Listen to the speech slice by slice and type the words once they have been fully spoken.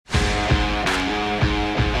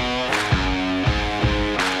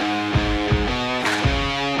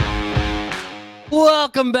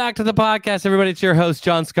Welcome back to the podcast, everybody. It's your host,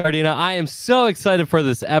 John Scardina. I am so excited for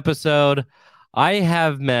this episode. I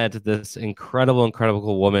have met this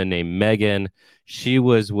incredible woman named Megan. She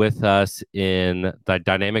was with us in the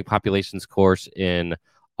Dynamic Populations course in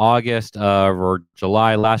August or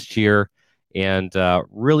July last year, and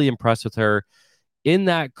really impressed with her. In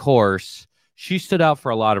that course, she stood out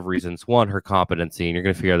for a lot of reasons. One, her competency, and you're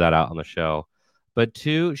going to figure that out on the show. But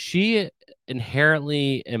two, she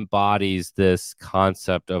inherently embodies this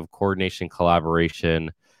concept of coordination,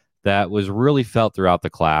 collaboration that was really felt throughout the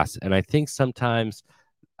class. And I think sometimes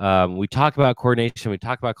we talk about coordination, we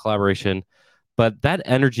talk about collaboration, but that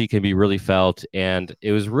energy can be really felt. And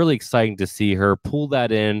it was really exciting to see her pull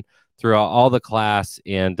that in throughout all the class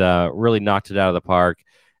and really knocked it out of the park.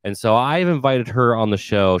 And so I've invited her on the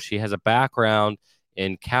show. She has a background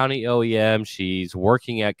in county OEM. She's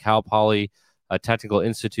working at Cal Poly Technical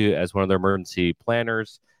Institute as one of their emergency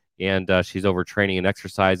planners, and she's over training and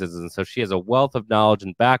exercises. And so she has a wealth of knowledge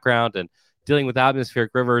and background and dealing with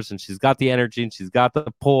atmospheric rivers, and she's got the energy and she's got the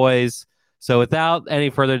poise. So without any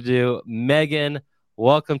further ado, Megan,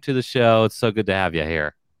 welcome to the show. It's so good to have you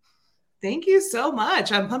here. Thank you so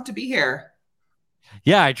much. I'm pumped to be here.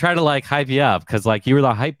 Yeah, I try to hype you up because you were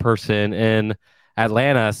the hype person in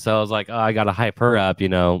Atlanta. So I was like, oh, I got to hype her up,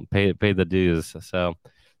 pay the dues. So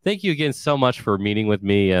thank you again so much for meeting with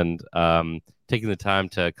me and taking the time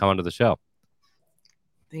to come onto the show.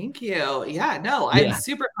 Thank you. Yeah, no, I'm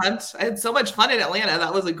super pumped. I had so much fun in Atlanta.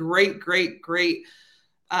 That was a great class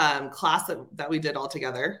that we did all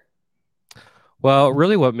together. Well,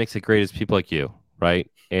 really what makes it great is people like you, right?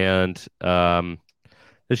 And the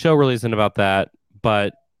show really isn't about that.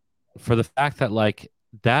 But for the fact that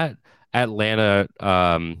that Atlanta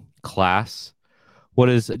class, what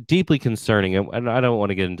is deeply concerning, and I don't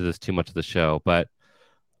want to get into this too much of the show, but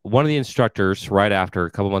one of the instructors a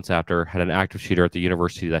couple months after, had an active shooter at the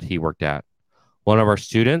university that he worked at. One of our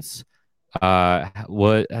students, they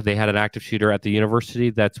had an active shooter at the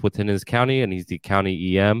university that's within his county, and he's the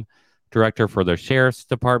county EM director for the sheriff's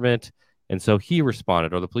department. And so he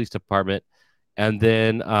responded, or the police department. And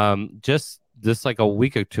then just this a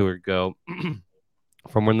week or two ago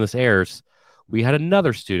from when this airs, we had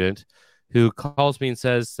another student who calls me and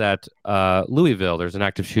says that Louisville, there's an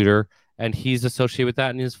active shooter, and he's associated with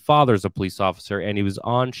that, and his father's a police officer, and he was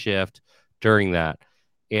on shift during that.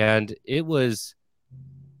 And it was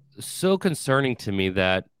so concerning to me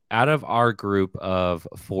that out of our group of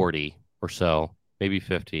 40 or so, maybe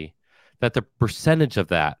 50, that the percentage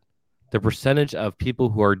of people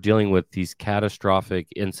who are dealing with these catastrophic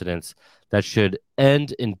incidents that should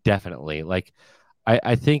end indefinitely.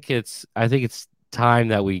 I think it's time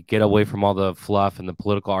that we get away from all the fluff and the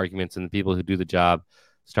political arguments, and the people who do the job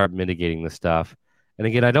start mitigating this stuff. And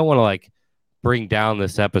again, I don't want to bring down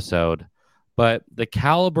this episode, but the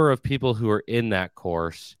caliber of people who are in that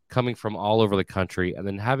course, coming from all over the country and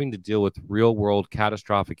then having to deal with real world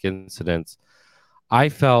catastrophic incidents, I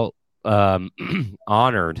felt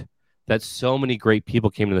honored that so many great people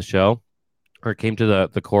came to the show or came to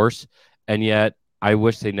the course. And yet I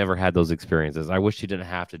wish they never had those experiences. I wish you didn't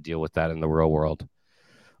have to deal with that in the real world.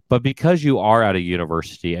 But because you are at a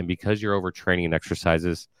university and because you're over training and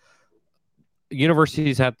exercises,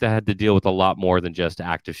 universities had to deal with a lot more than just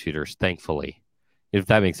active shooters, thankfully, if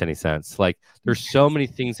that makes any sense. There's so many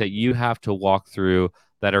things that you have to walk through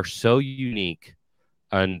that are so unique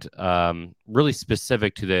and really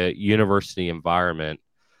specific to the university environment.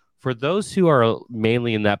 For those who are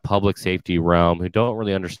mainly in that public safety realm, who don't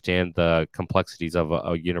really understand the complexities of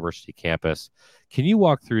a university campus, can you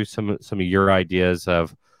walk through some of your ideas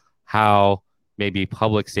of how maybe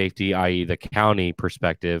public safety, i.e. the county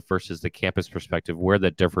perspective versus the campus perspective, where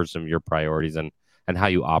that differs from your priorities and how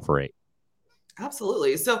you operate?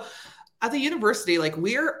 Absolutely. So at the university,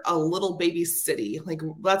 we're a little baby city.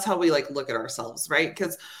 That's how we look at ourselves, right?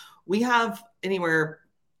 Because we have anywhere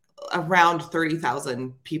around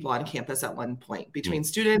 30,000 people on campus at one point between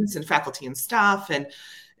students and faculty and staff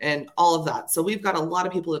and all of that. So we've got a lot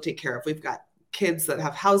of people to take care of. We've got kids that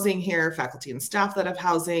have housing here, faculty and staff that have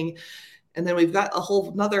housing. And then we've got a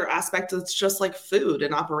whole nother aspect that's just food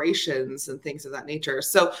and operations and things of that nature.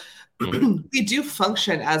 So we do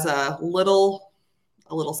function as a little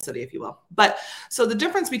city, if you will. But so the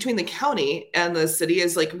difference between the county and the city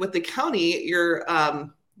is with the county, you're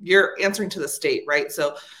answering to the state, right?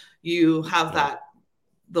 So you have that,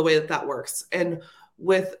 the way that works. And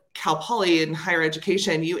with Cal Poly in higher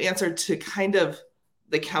education, you answer to kind of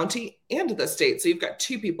the county and the state. So you've got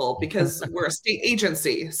two people because we're a state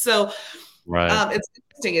agency. So right. It's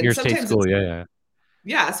interesting. And your sometimes state school, yeah.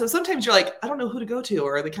 Yeah. So sometimes you're like, I don't know who to go to,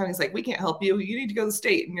 or the county's like, we can't help you. You need to go to the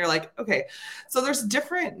state. And you're like, okay. So there's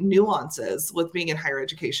different nuances with being in higher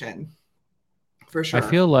education for I sure.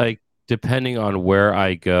 feel like depending on where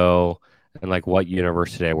I go and like what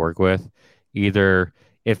university I work with, either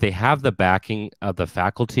if they have the backing of the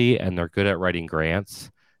faculty and they're good at writing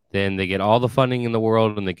grants, then they get all the funding in the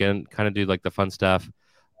world and they can kind of do like the fun stuff.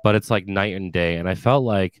 But it's like night and day. And I felt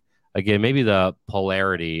like, again, maybe the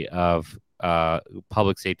polarity of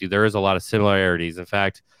public safety, there is a lot of similarities. In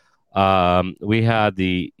fact, we had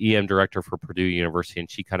the EM director for Purdue University, and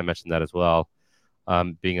she kind of mentioned that as well,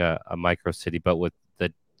 being a micro city, but with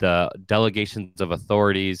the delegations of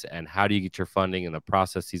authorities and how do you get your funding and the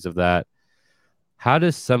processes of that. How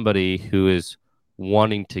does somebody who is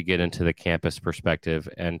wanting to get into the campus perspective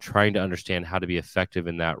and trying to understand how to be effective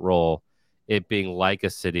in that role, it being like a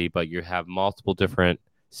city, but you have multiple different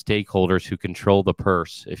stakeholders who control the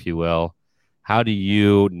purse, if you will, how do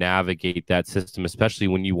you navigate that system, especially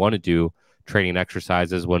when you want to do training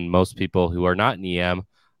exercises when most people who are not in EM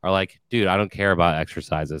are like, dude, I don't care about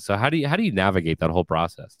exercises. So how do you navigate that whole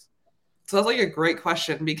process? So that's like a great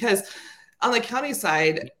question because on the county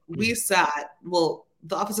side, we sat, well,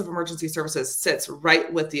 the Office of Emergency Services sits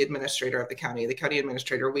right with the administrator of the county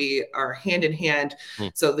administrator. We are hand in hand. Hmm.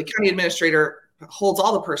 So the county administrator holds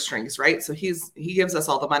all the purse strings, right? So he gives us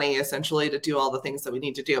all the money essentially to do all the things that we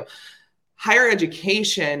need to do. Higher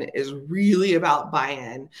education is really about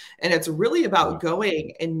buy-in, and it's really about Hmm.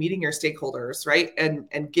 going and meeting your stakeholders, right? And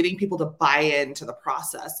getting people to buy into the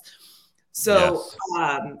process. So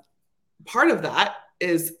Yes. part of that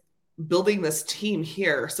is building this team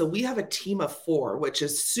here. So we have a team of four, which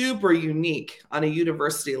is super unique on a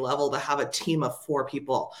university level to have a team of four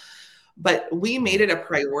people. But we made Hmm. it a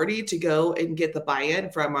priority to go and get the buy-in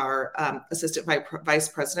from our assistant vice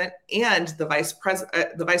president and the vice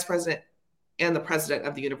president and the president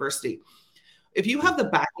of the university. If you Hmm. have the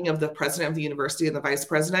backing of the president of the university and the vice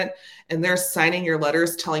president, and they're signing your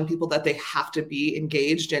letters telling people that they have to be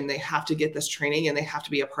engaged and they have to get this training and they have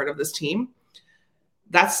to be a part of this team,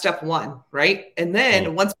 that's step one, right? And Hmm.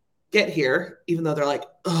 then once we get here, even though they're like,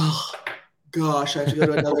 oh gosh, I have to go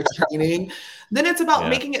to another training, then it's about Yeah.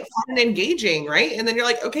 making it fun and engaging, right? And then you're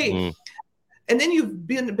like, okay, Hmm. and then you've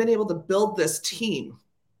been able to build this team.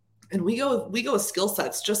 And we go with skill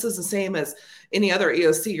sets just as the same as any other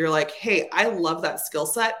EOC. You're like, hey, I love that skill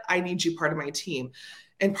set. I need you part of my team.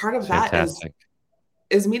 And part of It's that is fantastic.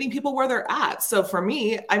 is meeting people where they're at. So for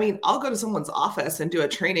me, I mean, I'll go to someone's office and do a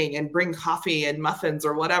training and bring coffee and muffins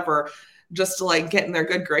or whatever just to like get in their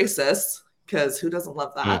good graces because who doesn't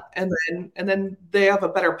love Hmm. that? And then they have a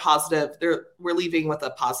better positive. We're leaving with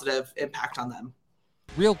a positive impact on them.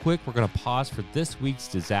 Real quick, we're going to pause for this week's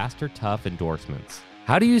Disaster Tough endorsements.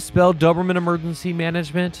 How do you spell Doberman Emergency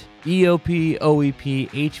Management? EOP, OEP,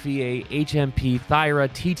 HVA, HMP, Thyra,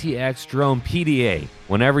 TTX, Drone, PDA.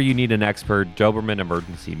 Whenever you need an expert, Doberman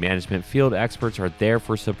Emergency Management field experts are there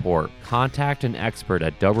for support. Contact an expert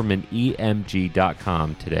at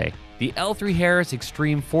DobermanEMG.com today. The L3 Harris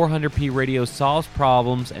Extreme 400p radio solves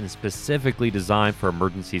problems and is specifically designed for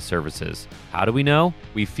emergency services. How do we know?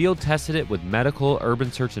 We field tested it with medical,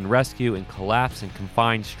 urban search and rescue, and collapse and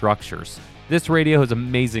confined structures. This radio is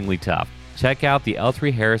amazingly tough. Check out the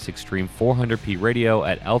L3 Harris Extreme 400p radio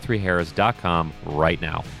at l3harris.com right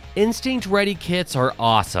now. Instinct Ready kits are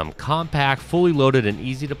awesome, compact, fully loaded, and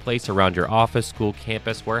easy to place around your office, school,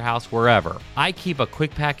 campus, warehouse, wherever. I keep a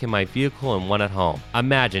quick pack in my vehicle and one at home.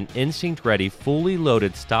 Imagine Instinct Ready fully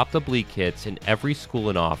loaded Stop the Bleed kits in every school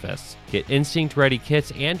and office. Get Instinct Ready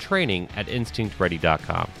kits and training at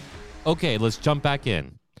instinctready.com. Okay, let's jump back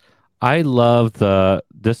in. I love the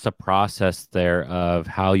process there of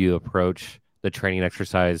how you approach the training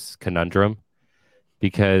exercise conundrum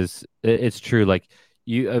because it's true. Like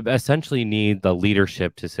you essentially need the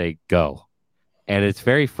leadership to say go, and it's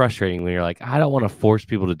very frustrating when you're like, I don't want to force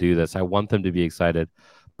people to do this. I want them to be excited,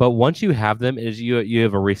 but once you have them, is you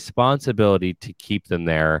have a responsibility to keep them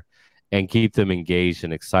there and keep them engaged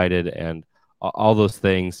and excited and all those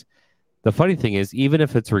things. The funny thing is, even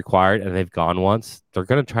if it's required and they've gone once, they're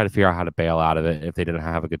going to try to figure out how to bail out of it if they didn't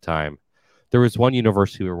have a good time. There was one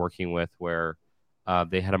university we were working with where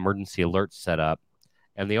they had emergency alerts set up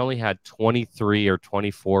and they only had 23 or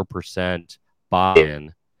 24%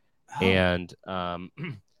 buy-in. Oh, And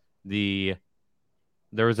the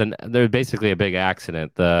there was basically a big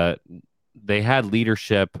accident. They had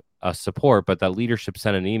leadership support, but that leadership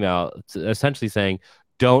sent an email essentially saying,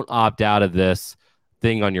 "Don't opt out of this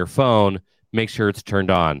thing on your phone. Make sure it's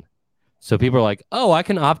turned on." So people are like, "Oh, I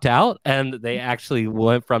can opt out," and they actually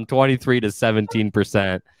went from 23 to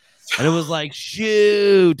 17%, and it was like,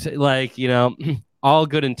 shoot, like all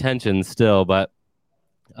good intentions still, but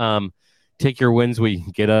um, take your wins where you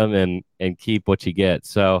can get them and keep what you get.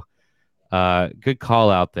 So good call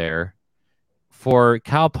out there. For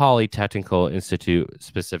Cal Poly Technical Institute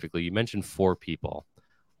specifically, you mentioned 4 people.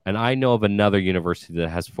 And I know of another university that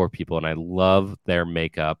has 4 people, and I love their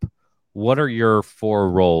makeup. What are your 4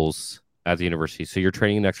 roles at the university? So you're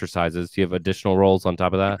training and exercises. Do you have additional roles on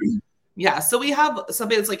top of that? Yeah, so we have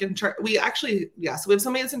somebody that's like in charge. We actually, yeah, so we have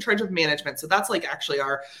somebody that's in charge of management. So that's like actually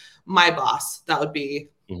our my boss. That would be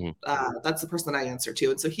Mm-hmm. that's the person that I answer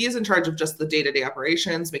to, and so he is in charge of just the day to day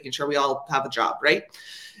operations, making sure we all have a job, right?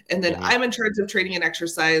 And then Mm-hmm. I'm in charge of training and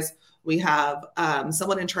exercise. We have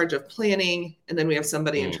someone in charge of planning, and then we have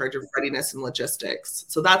somebody in Mm. charge of readiness and logistics.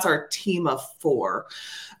 So that's our team of 4.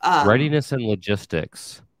 Um, Readiness and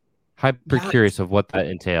logistics. Hyper yeah, curious of what that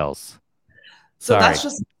entails. so that's Sorry.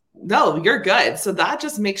 just, no, you're good. So that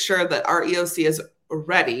just makes sure that our EOC is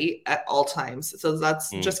ready at all times. So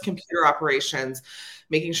that's Mm, just computer operations,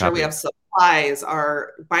 making sure we copy. have supplies,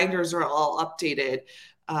 our binders are all updated.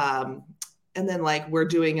 Um, and then like we're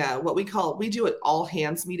doing what we do an all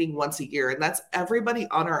hands meeting once a year. And that's everybody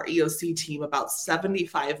on our EOC team, about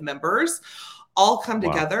 75 members, all come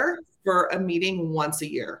Wow. together for a meeting once a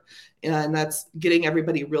year. And that's getting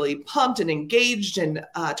everybody really pumped and engaged and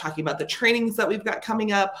talking about the trainings that we've got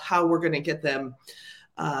coming up, how we're going to get them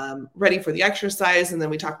ready for the exercise. And then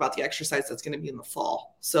we talk about the exercise that's going to be in the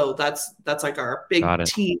fall. So that's like our Got big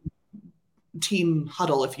it. team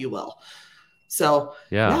huddle, if you will. So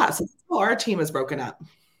Yeah. yeah, so our team is broken up.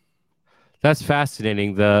 That's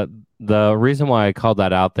fascinating. The reason why I called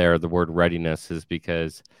that out there, the word readiness, is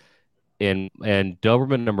because in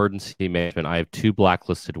Doberman emergency management, I have 2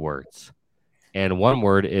 blacklisted words. And one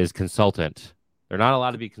word is consultant. They're not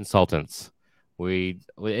allowed to be consultants.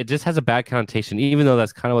 It just has a bad connotation, even though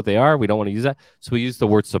that's kind of what they are. We don't want to use that, so we use the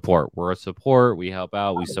word support. We're a support. We help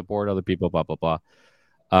out. We support other people. Blah blah blah.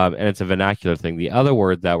 And it's a vernacular thing. The other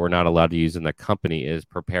word that we're not allowed to use in the company is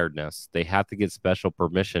preparedness. They have to get special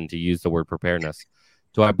permission to use the word preparedness.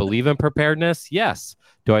 Do I believe in preparedness? Yes.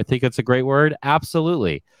 Do I think it's a great word?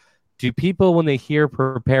 Absolutely. Do people, when they hear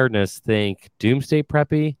preparedness, think doomsday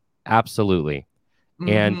preppy? Absolutely.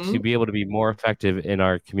 And to Mm-hmm. be able to be more effective in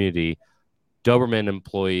our community, Doberman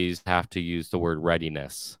employees have to use the word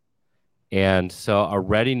readiness. And so a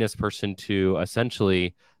readiness person to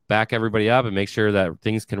essentially back everybody up and make sure that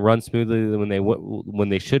things can run smoothly when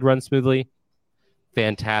they should run smoothly.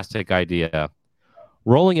 Fantastic idea.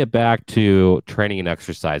 Rolling it back to training and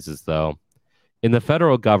exercises, though, in the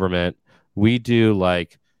federal government, we do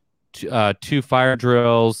like 2 fire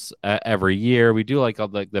drills every year. We do like all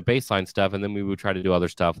the baseline stuff, and then we would try to do other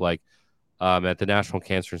stuff like at the National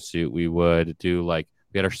Cancer Institute, we would do like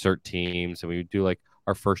we had our CERT teams and we would do like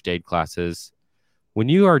our first aid classes. When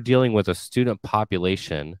you are dealing with a student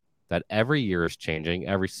population that every year is changing,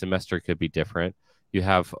 every semester could be different. You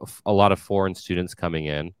have a lot of foreign students coming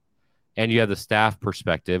in, and you have the staff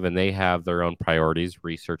perspective, and they have their own priorities,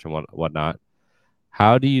 research and whatnot.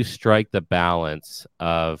 How do you strike the balance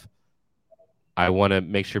of I want to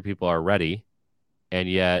make sure people are ready, and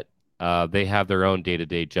yet they have their own day to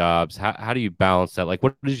day jobs? How do you balance that? Like,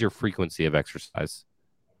 what is your frequency of exercise?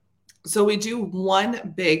 So we do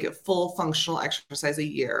one big full functional exercise a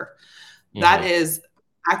year. That Mm-hmm. is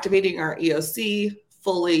activating our EOC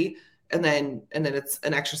fully, and then it's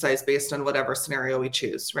an exercise based on whatever scenario we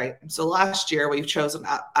choose, right? So last year we chose an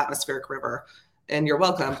atmospheric river, and you're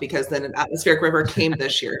welcome, because then an atmospheric river came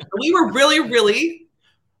this year. So we were really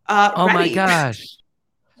Oh my ready. gosh.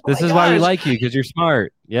 Oh This my is why we gosh. like you because you're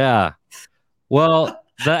smart. Yeah. Well,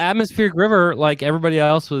 the atmospheric river, like everybody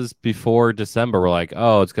else was before December, we're like,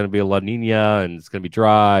 oh, it's going to be a La Nina and it's going to be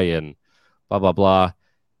dry and blah, blah, blah.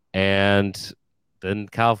 And then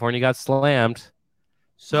California got slammed.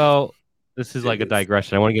 So this is like a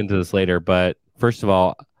digression. I want to get into this later. But first of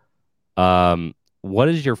all, what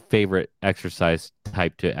is your favorite exercise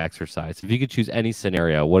type to exercise? If you could choose any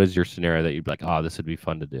scenario, what is your scenario that you'd be like, oh, this would be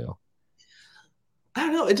fun to do? I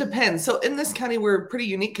don't know. It depends. So in this county, we're pretty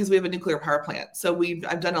unique because we have a nuclear power plant. So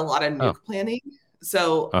I've done a lot of Oh, nuke planning.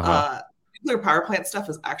 So uh-huh. nuclear power plant stuff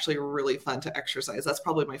is actually really fun to exercise. That's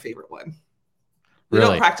probably my favorite one. We don't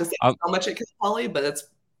Really? practice it so much at Cal Poly, but it's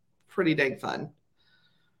pretty dang fun.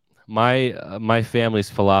 My family's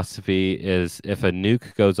philosophy is if a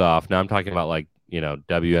nuke goes off, now I'm talking about like,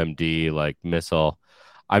 WMD, like missile.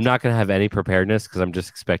 I'm not going to have any preparedness because I'm just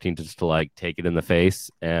expecting just to like take it in the face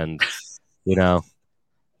and, you know,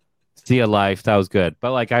 see a life. That was good.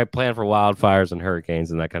 But like I plan for wildfires and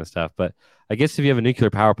hurricanes and that kind of stuff. But I guess if you have a nuclear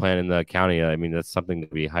power plant in the county, I mean, that's something to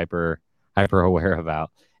be hyper aware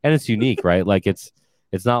about. And it's unique, right? Like it's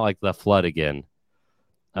not like the flood again.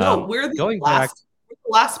 No, we're Going back, the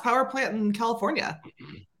last power plant in California.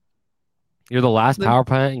 you're the last The power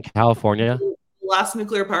plant in California. last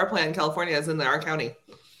nuclear power plant in California is in our county.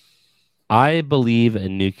 I believe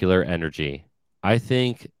in nuclear energy. I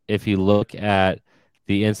think if you look at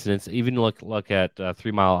the incidents, even look at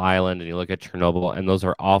 3 Mile Island and you look at Chernobyl, and those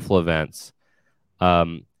are awful events.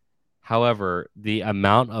 Um, However, the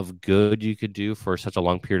amount of good you could do for such a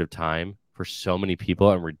long period of time for so many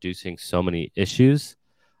people and reducing so many issues.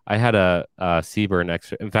 I had a Seabird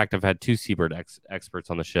expert. In fact, I've had two Seabird experts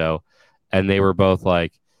on the show, and they were both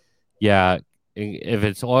like, "Yeah, if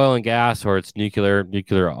it's oil and gas or it's nuclear,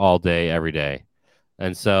 nuclear all day, every day."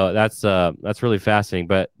 And so that's really fascinating.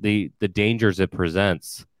 But the dangers it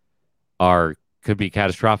presents are could be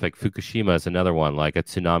catastrophic. Fukushima is another one. Like a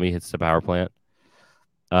tsunami hits the power plant.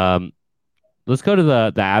 Um, let's go to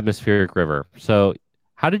the atmospheric river. So,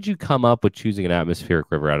 how did you come up with choosing an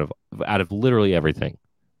atmospheric river out of literally everything?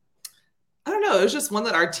 I don't know. It was just one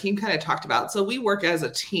that our team kind of taled about. So we work as a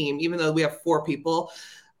team, even though we have 4 people.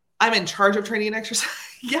 I'm in charge of training and exercise.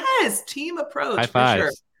 Yes, team High approach for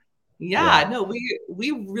sure. fives. Yeah. Yeah, no, we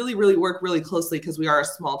really really work really closely because we are a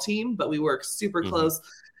small team, but we work super Hmm. close,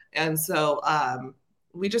 and so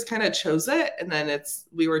we just kind of chose it, and then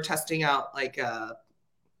we were testing out like oh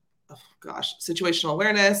gosh, situational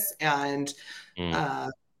awareness and Mm, uh,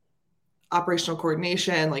 operational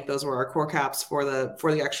coordination. Like those were our core caps for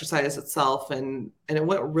the exercise itself, and it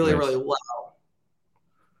went really really nice. well.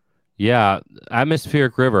 Yeah,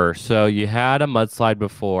 atmospheric river. So you had a mudslide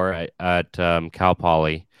before at Cal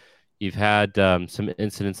Poly. You've had some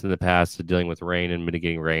incidents in the past of dealing with rain and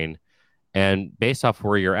mitigating rain. And based off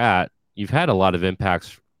where you're at, you've had a lot of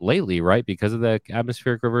impacts lately, right? Because of the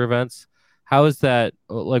atmospheric river events. How is that?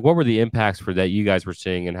 Like, what were the impacts for that you guys were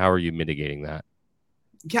seeing, and how are you mitigating that?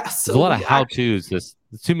 Yeah, There's a so lot of we how actually tos. There's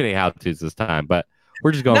too many how tos this time, but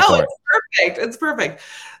we're just going no, for it. it's perfect. It's perfect.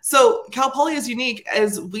 So Cal Poly is unique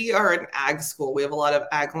as we are an ag school. We have a lot of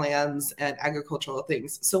ag lands and agricultural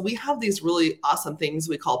things. So we have these really awesome things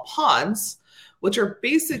we call ponds, which are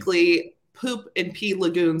basically poop and pee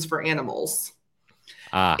lagoons for animals.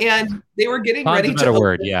 Ah, And they were getting pond's a ready to better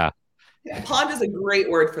word. open. Yeah. Pond is a great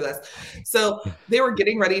word for this. So they were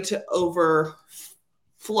getting ready to overflow,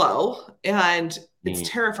 and it's Mm,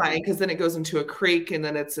 terrifying because then it goes into a creek and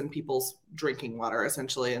then it's in people's drinking water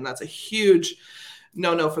essentially, and that's a huge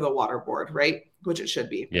no for the water board, right? Which it should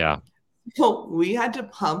be. yeah. So we had to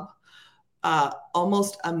pump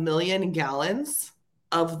almost 1 million gallons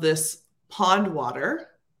of this pond water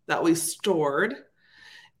that we stored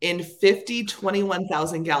in 50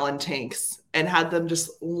 21,000 gallon tanks and had them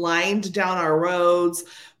just lined down our roads.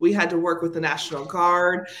 We had to work with the National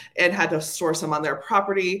Guard and had to store some on their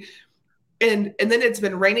property. And then it's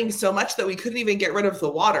been raining so much that we couldn't even get rid of the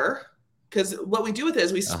water, because what we do with it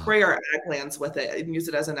is we Uh, spray our ag lands with it and use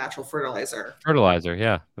it as a natural fertilizer. fertilizer.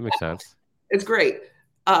 Yeah, that makes sense. It's great.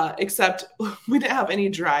 Except we didn't have any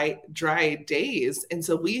dry days. And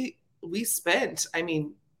so we spent, I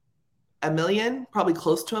mean, 1 million, probably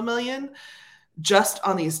close to 1 million, just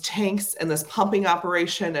on these tanks and this pumping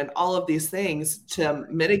operation and all of these things to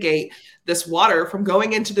mitigate this water from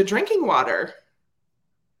going into the drinking water.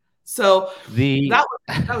 So The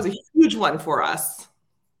that was a huge one for us.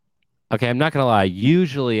 okay, I'm not gonna lie.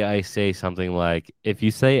 Usually, I say something like, "If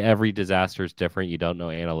you say every disaster is different, you don't know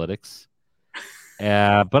analytics."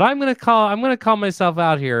 But I'm gonna call myself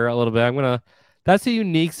out here a little bit. That's a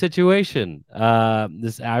unique situation.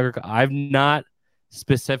 I've not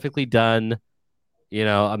specifically done,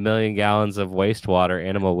 1 million gallons of wastewater,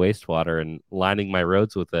 animal wastewater, and lining my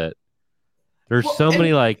roads with it. There's Well, so and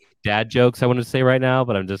many like dad jokes I want to say right now,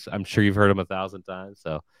 but I'm sure you've heard them 1,000 times.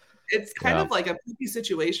 So it's kind yeah, of like a poopy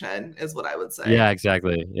situation, is what I would say. yeah,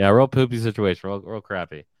 exactly. Yeah, real poopy situation, real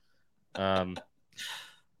crappy. Um,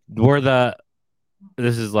 were the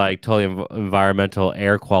this is like totally environmental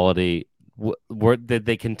air quality. Did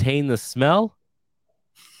they contain the smell,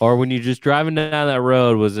 or when you just driving down that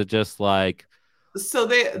road, was it just like So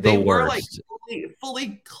they the were like worst?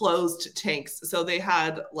 fully closed tanks. So they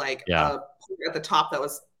had like Yeah, a at the top that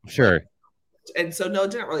was like, sure, and so no,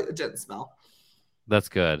 it didn't smell. that's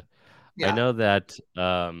good. I Yeah. know that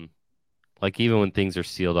like even when things are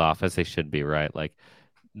sealed off as they should be, right? Like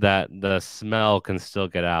that the smell can still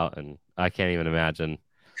get out, and I can't even imagine.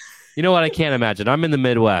 You know what? I can't imagine. I'm in the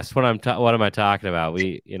Midwest. What am I talking about?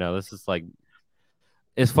 This is like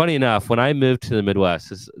it's funny enough. When I moved to the Midwest,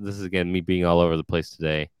 this is again me being all over the place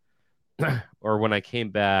today, or when I came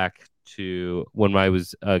back to when I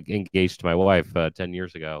was engaged to my wife 10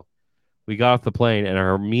 years ago. We got off the plane,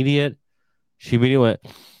 and she immediately went,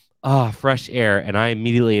 "Ah, fresh air," and I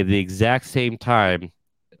immediately at the exact same time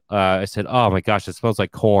I said, "Oh my gosh, it smells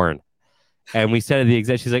like corn." And we said the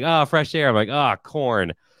exact. She's like, "Oh, fresh air." I'm like, "Oh,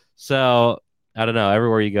 corn." So I don't know.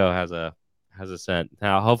 Everywhere you go has a scent.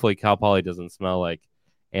 Now, hopefully, Cal Poly doesn't smell like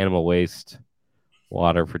animal waste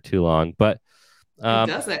water for too long. But It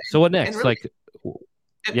doesn't. so what And next? really, Like,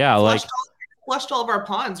 it yeah, like, flushed all of our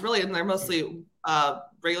ponds, really, and they're mostly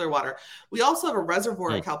regular water. We also have a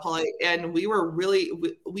reservoir hmm, at Cal Poly, and we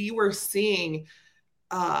were seeing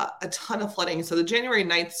a ton of flooding. So the January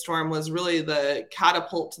 9th storm was really the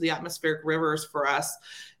catapult to the atmospheric rivers for us.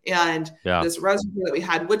 And yeah, this reservoir that we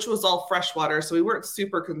had, which was all fresh water, so we weren't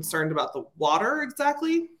super concerned about the water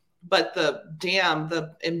exactly, but the dam,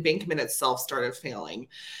 the embankment itself started failing.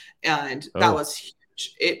 And that oh, was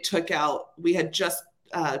huge. It took out, we had just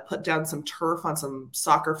put down some turf on some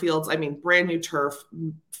soccer fields. I mean, brand new turf,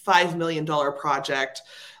 $5 million project,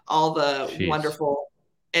 all the jeez, wonderful,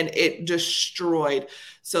 and it destroyed.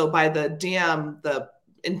 So by the dam, the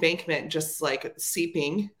embankment just like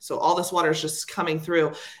seeping, so all this water is just coming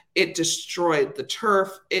through. It destroyed the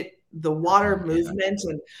turf. The water oh man, movement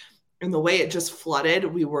and the way it just flooded,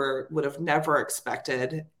 would have never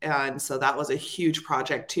expected. And so that was a huge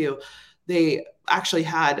project too. They actually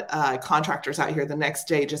had contractors out here the next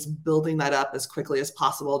day just building that up as quickly as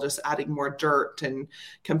possible, just adding more dirt and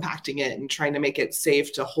compacting it and trying to make it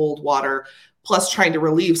safe to hold water, plus trying to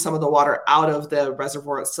relieve some of the water out of the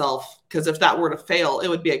reservoir itself. Because if that were to fail, it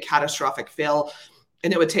would be a catastrophic fail,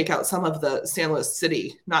 and it would take out some of the San Luis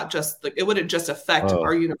City, not just it wouldn't just affect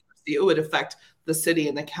our oh, university, it would affect the city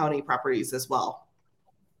and the county properties as well.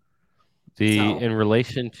 the So in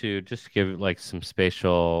relation to just give like some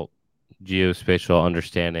geospatial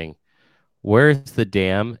understanding. Where's the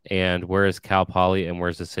dam and where is Cal Poly and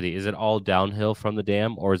where's the city? Is it all downhill from the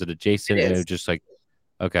dam or is it it adjacent and it is. just like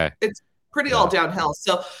okay, It's pretty all yeah. downhill.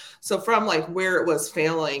 So from like where it was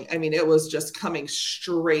failing, I mean, it was just coming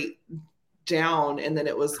straight down, and then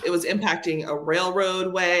it was impacting a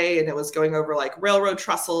railroad way, and it was going over like railroad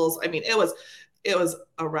trestles. I mean, it was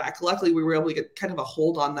a wreck. Luckily, we were able to get kind of a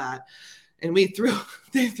hold on that, and we threw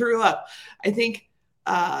they threw up, I think,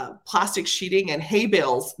 plastic sheeting and hay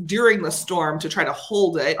bales during the storm to try to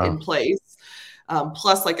hold it in Oh, place.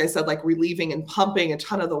 Plus, like I said, like relieving and pumping a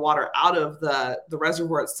ton of the water out of the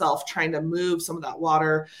reservoir itself, trying to move some of that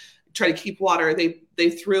water, try to keep water. They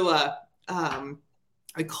threw a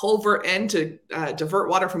culvert in to divert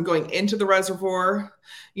water from going into the reservoir.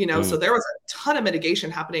 So mm, there was a ton of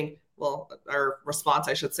mitigation happening. Well, or response,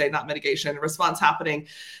 I should say, not mitigation, response happening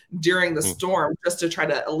during the mm. storm just to try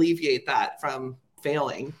to alleviate that from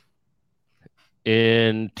failing.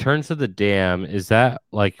 In terms of the dam, is that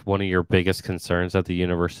like one of your biggest concerns at the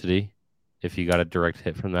university? If you got a direct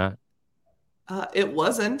hit from that? It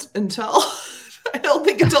wasn't until I don't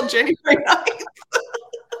think until January 9th.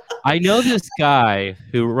 I know this guy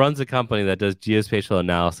who runs a company that does geospatial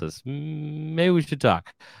analysis. Maybe we should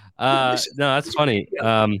talk. No, that's funny.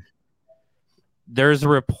 Yeah. There's a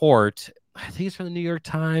report. I think it's from the New York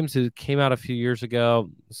Times. It came out a few years ago.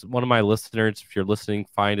 One of my listeners, if you're listening,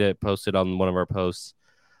 find it, post it on one of our posts.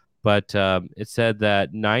 But it said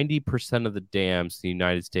that 90% of the dams in the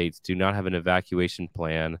United States do not have an evacuation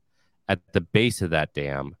plan at the base of that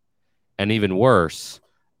dam. And even worse,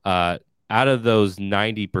 uh, out of those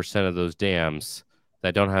 90% of those dams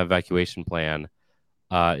that don't have evacuation plan,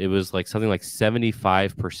 it was like something like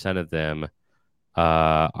 75% of them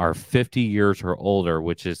are 50 years or older,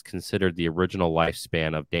 which is considered the original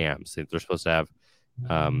lifespan of dams. They're supposed to have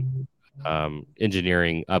um,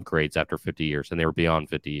 engineering upgrades after 50 years, and they were beyond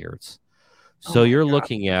 50 years. Oh So my you're God.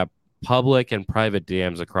 looking at public and private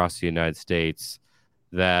dams across the United States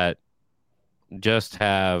that just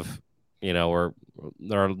have, or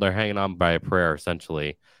they're hanging on by a prayer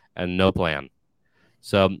essentially, and no plan.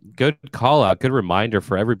 So good call out, good reminder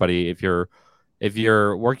for everybody. If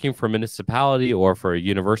you're working for a municipality or for a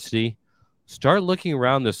university, start looking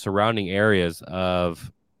around the surrounding areas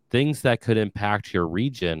of things that could impact your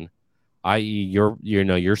region, i.e.,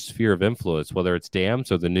 your sphere of influence, whether it's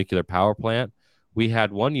dams or the nuclear power plant. We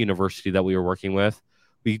had one university that we were working with.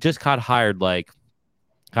 We just got hired like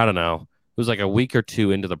I don't know. It was like a week or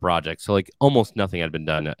two into the project, so like almost nothing had been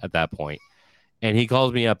done at that point. And he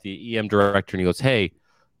calls me up, the EM director, and he goes, "Hey,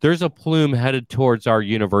 there's a plume headed towards our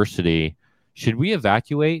university. Should we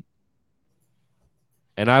evacuate?"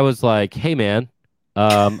 And I was like, "Hey, man,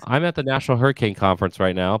 I'm at the National Hurricane Conference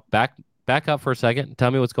right now. Back up for a second.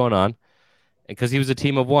 Tell me what's going on." Because he was a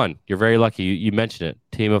team of one. You're very lucky. You mentioned it.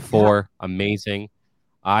 Team of Yeah. four, amazing.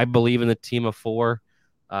 I believe in the team of four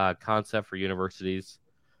concept for universities.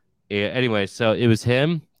 Anyway, so it was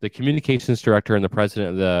him, the communications director and the president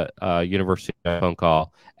of the university on a phone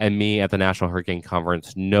call, and me at the National Hurricane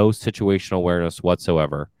Conference, no situational awareness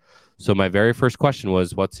whatsoever. So my very first question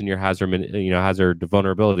was, "What's in your hazard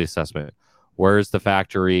vulnerability assessment? Where's the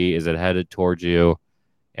factory? Is it headed towards you?"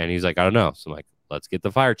 And he's like, "I don't know." So I'm like, "Let's get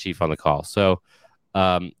the fire chief on the call." So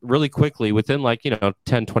really quickly, within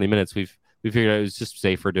 10, 20 minutes, we figured it was just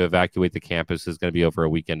safer to evacuate the campus. It's going to be over a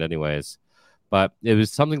weekend anyways. But it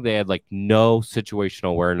was something they had like no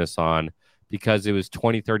situational awareness on because it was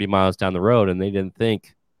 20, 30 miles down the road, and they didn't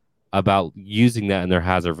think about using that in their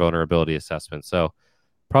hazard vulnerability assessment. So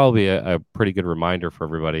probably a pretty good reminder for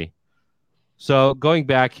everybody. So going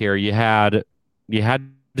back here, you had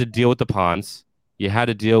to deal with the ponds. You had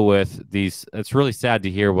to deal with these. It's really sad to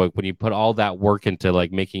hear when you put all that work into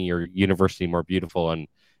like making your university more beautiful and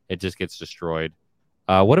it just gets destroyed.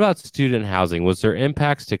 What about student housing? Was there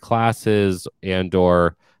impacts to classes and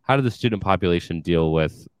or how did the student population deal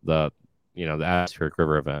with the atmospheric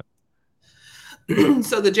river event?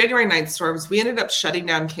 So the January 9th storms, we ended up shutting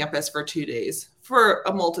down campus for 2 days for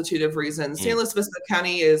a multitude of reasons. San Mm, Luis Obispo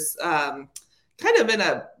County is kind of in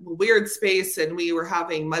a weird space, and we were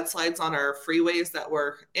having mudslides on our freeways that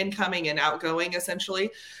were incoming and outgoing essentially.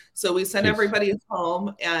 So we sent jeez. everybody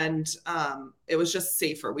home, and it was just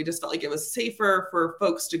safer. We just felt like it was safer for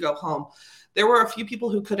folks to go home. There were a few people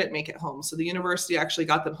who couldn't make it home. So the university actually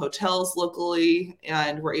got them hotels locally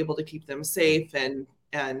and were able to keep them Mm, safe and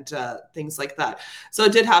things like that. So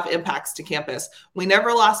it did have impacts to campus. We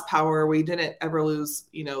never lost power. We didn't ever lose,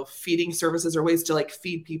 feeding services or ways to like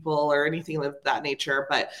feed people or anything of that nature.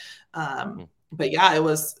 Um, mm. but yeah, it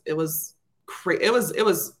was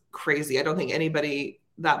crazy. I don't think anybody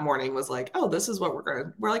that morning was like, oh, this is what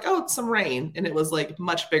we're like, oh, it's some rain. And it was like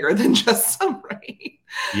much bigger than just some rain.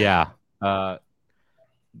 Yeah. Uh,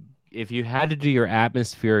 if you had to do your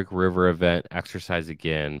atmospheric river event exercise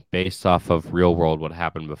again based off of real world what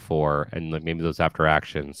happened before and like maybe those after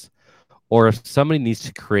actions, or if somebody needs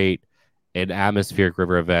to create an atmospheric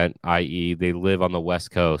river event, i.e., they live on the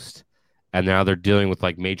West Coast and now they're dealing with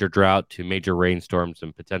like major drought to major rainstorms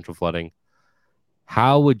and potential flooding,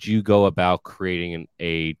 how would you go about creating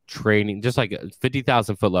a training, just like a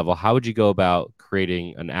 50,000 foot level? How would you go about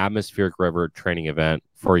creating an atmospheric river training event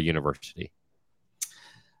for a university?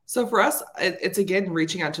 So for us, it's again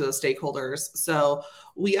reaching out to those stakeholders. So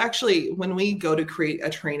we actually, when we go to create a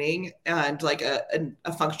training and like a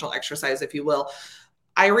functional exercise, if you will,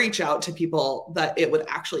 I reach out to people that it would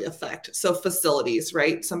actually affect. So facilities,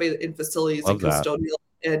 right? Somebody in facilities and Love that. custodial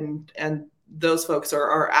and those folks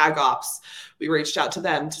are ag ops. We reached out to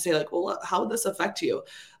them to say like, well, how would this affect you?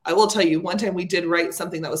 I will tell you, one time we did write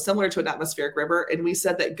something that was similar to an atmospheric river, and we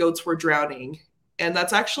said that goats were drowning, and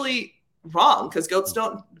that's actually wrong because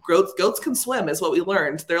goats can swim is what we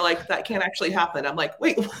learned. They're like that can't actually happen. I'm like,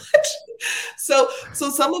 wait, what? So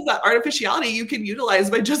some of that artificiality you can utilize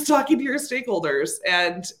by just talking to your stakeholders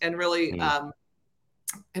Mm.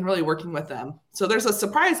 and really working with them. So there's a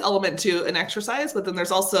surprise element to an exercise, but then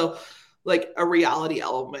there's also like a reality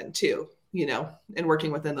element too, and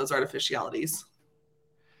working within those artificialities.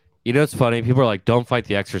 You know, it's funny. People are like, don't fight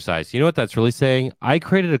the exercise. You know what that's really saying? I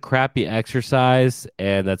created a crappy exercise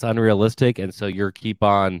and that's unrealistic. And so you're keep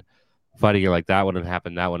on fighting. You're like, that wouldn't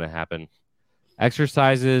happen. That wouldn't happen.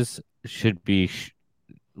 Exercises should be,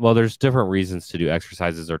 well, there's different reasons to do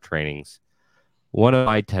exercises or trainings. One of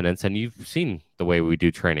my tenets, and you've seen the way we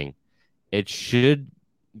do training, it should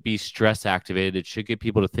be stress activated. It should get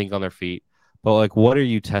people to think on their feet. But like, what are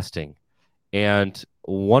you testing? And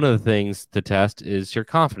one of the things to test is your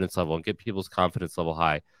confidence level and get people's confidence level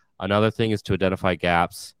high. Another thing is to identify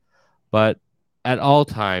gaps. But at all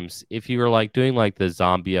times, if you were like doing like the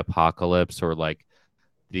zombie apocalypse or like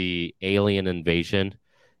the alien invasion,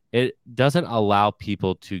 it doesn't allow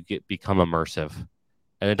people to become immersive.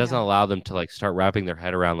 And it doesn't Yeah. allow them to like start wrapping their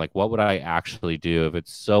head around like what would I actually do if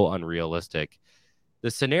it's so unrealistic.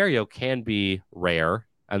 The scenario can be rare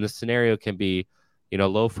and the scenario can be,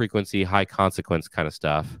 low frequency, high consequence kind of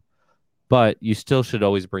stuff. But you still should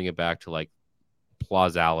always bring it back to like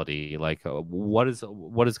plausality, like what is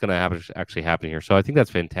going to happen actually happen here. So I think that's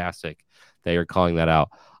fantastic that you're calling that out.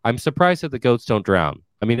 I'm surprised that the goats don't drown.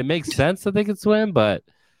 I mean, it makes sense that they can swim, but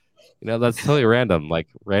that's totally random, like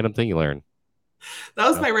random thing you learn. That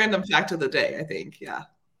was Uh, my random fact of the day, I think. Yeah.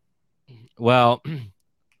 well,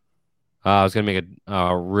 I was gonna make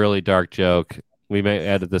a really dark joke. We may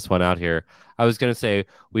edit this one out here. I was gonna say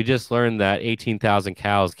we just learned that 18,000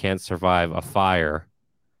 cows can't survive a fire.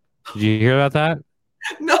 Did you hear about that?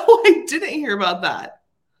 No, I didn't hear about that.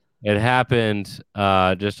 It happened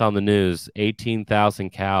just on the news.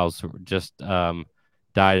 18,000 cows just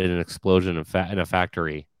died in an explosion in a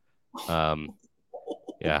factory. Um,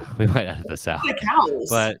 yeah, we might edit this The out. cows.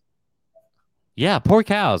 But yeah, poor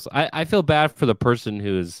cows. I feel bad for the person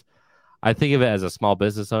who's, I think of it as a small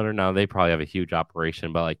business owner. Now they probably have a huge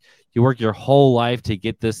operation, but like you work your whole life to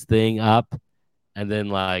get this thing up and then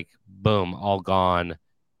like boom, all gone.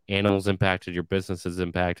 Animals impacted, your business is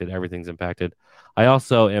impacted, everything's impacted. I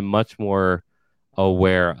also am much more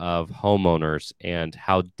aware of homeowners and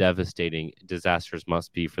how devastating disasters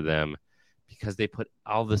must be for them because they put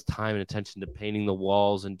all this time and attention to painting the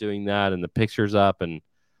walls and doing that and the pictures up and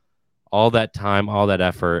all that time, all that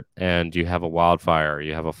effort, and you have a wildfire,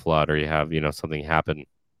 you have a flood, or you have, something happen.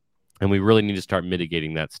 And we really need to start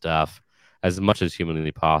mitigating that stuff as much as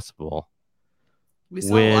humanly possible. We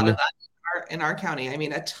saw a lot of When that in our county. I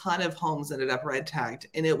mean, a ton of homes ended up red tagged,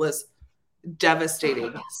 and it was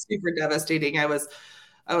devastating, super devastating. I was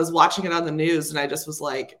watching it on the news, and I just was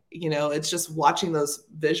like, it's just watching those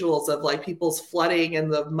visuals of like people's flooding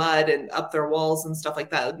and the mud and up their walls and stuff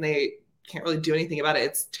like that, and they can't really do anything about it.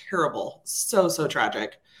 It's terrible, so so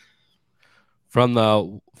tragic.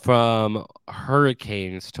 from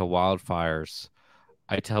hurricanes to wildfires,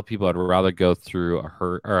 I tell people I'd rather go through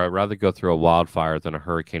I'd rather go through a wildfire than a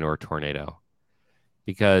hurricane or a tornado.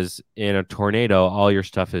 Because in a tornado, all your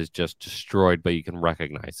stuff is just destroyed, but you can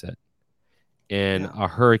recognize it. In Yeah, a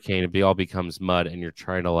hurricane, it all becomes mud, and you're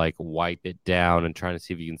trying to like wipe it down and trying to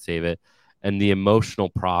see if you can save it. And the emotional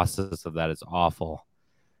process of that is awful.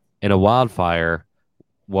 In a wildfire,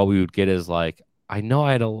 what we would get is like, I know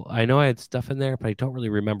I had stuff in there, but I don't really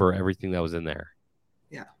remember everything that was in there.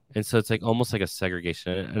 yeah, And so it's like almost like a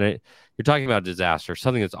segregation. You're talking about disaster,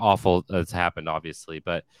 something that's awful that's happened, obviously.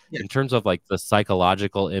 But yeah. in terms of like the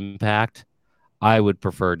psychological impact, I would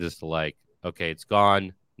prefer just to like, okay, it's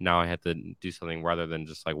gone. Now I have to do something rather than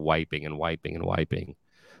just like wiping and wiping and wiping,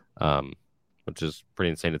 um, which is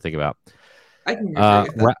pretty insane to think about. I can agree Uh,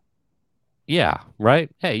 with that. ra- yeah, right.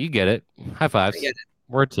 Hey, you get it. High I get fives. it.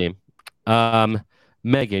 We're a team. Um,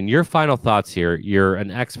 Megan, your final thoughts here. You're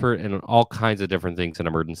an expert in all kinds of different things in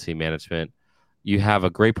emergency management. You have a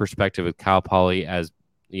great perspective with Cal Poly as,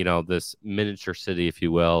 this miniature city, if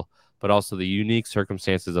you will, but also the unique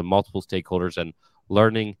circumstances of multiple stakeholders and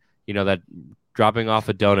learning, that dropping off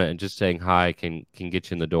a donut and just saying hi can get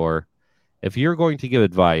you in the door. If you're going to give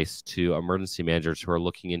advice to emergency managers who are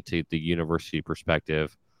looking into the university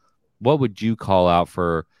perspective, what would you call out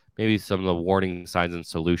for maybe some of the warning signs and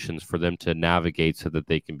solutions for them to navigate so that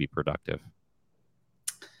they can be productive?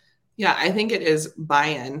 Yeah, I think it is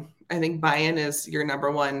buy-in. I think buy-in is your number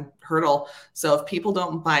one hurdle. So if people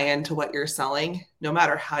don't buy into what you're selling, no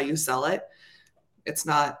matter how you sell it, it's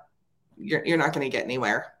not you're not going to get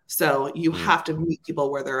anywhere. So you Mm, have to meet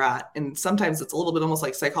people where they're at. And sometimes it's a little bit almost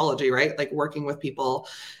like psychology, right? Like working with people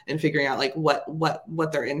and figuring out like what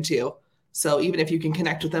they're into. So even if you can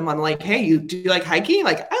connect with them on like, hey, you do you like hiking?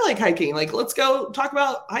 Like I like hiking. Like let's go talk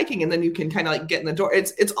about hiking, and then you can kind of like get in the door.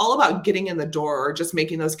 It's all about getting in the door or just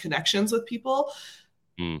making those connections with people.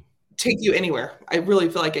 mm. Take you anywhere. I really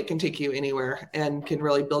feel like it can take you anywhere and can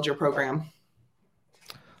really build your program.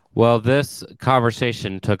 Well, this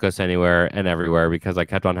conversation took us anywhere and everywhere because I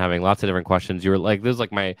kept on having lots of different questions. You were like, this is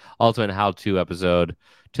like my ultimate how-to episode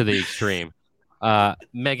to the extreme.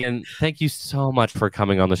 Megan, thank you so much for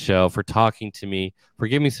coming on the show, for talking to me, for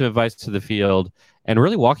giving me some advice to the field, and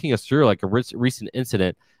really walking us through like a recent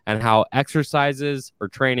incident and how exercises or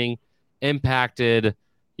training impacted,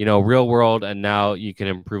 real world, and now you can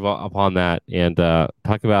improve upon that and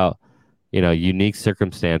talk about unique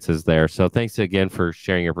circumstances there. So thanks again for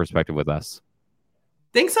sharing your perspective with us.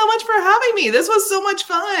 Thanks so much for having me. This was so much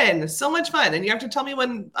fun. So much fun. And you have to tell me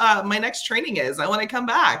when my next training is. I want to come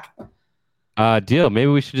back. Deal.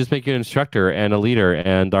 Maybe we should just make you an instructor and a leader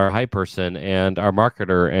and our hype person and our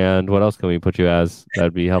marketer and what else can we put you as?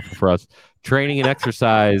 That'd be helpful for us. Training and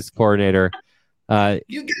exercise coordinator. Uh,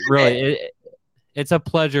 You got really, it. it's a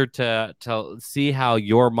pleasure to see how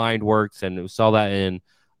your mind works, and we saw that in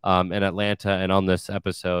Atlanta and on this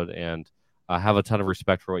episode, and have a ton of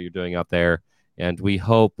respect for what you're doing out there. And we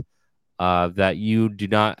hope that you do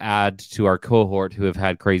not add to our cohort who have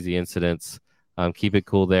had crazy incidents. Keep it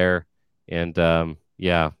cool there, and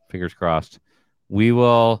yeah, fingers crossed. We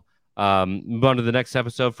will move on to the next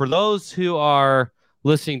episode. For those who are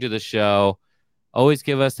listening to the show, always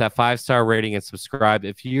give us that 5-star rating and subscribe.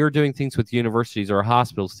 If you're doing things with universities or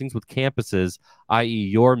hospitals, things with campuses, i.e.,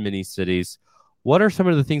 your mini cities, what are some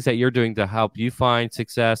of the things that you're doing to help you find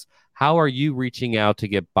success? How are you reaching out to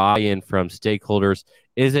get buy-in from stakeholders?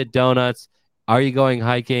 Is it donuts? Are you going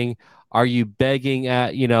hiking? Are you begging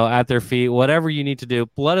at their feet? Whatever you need to do,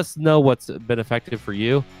 let us know what's been effective for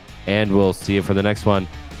you, and we'll see you for the next one.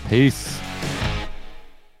 Peace.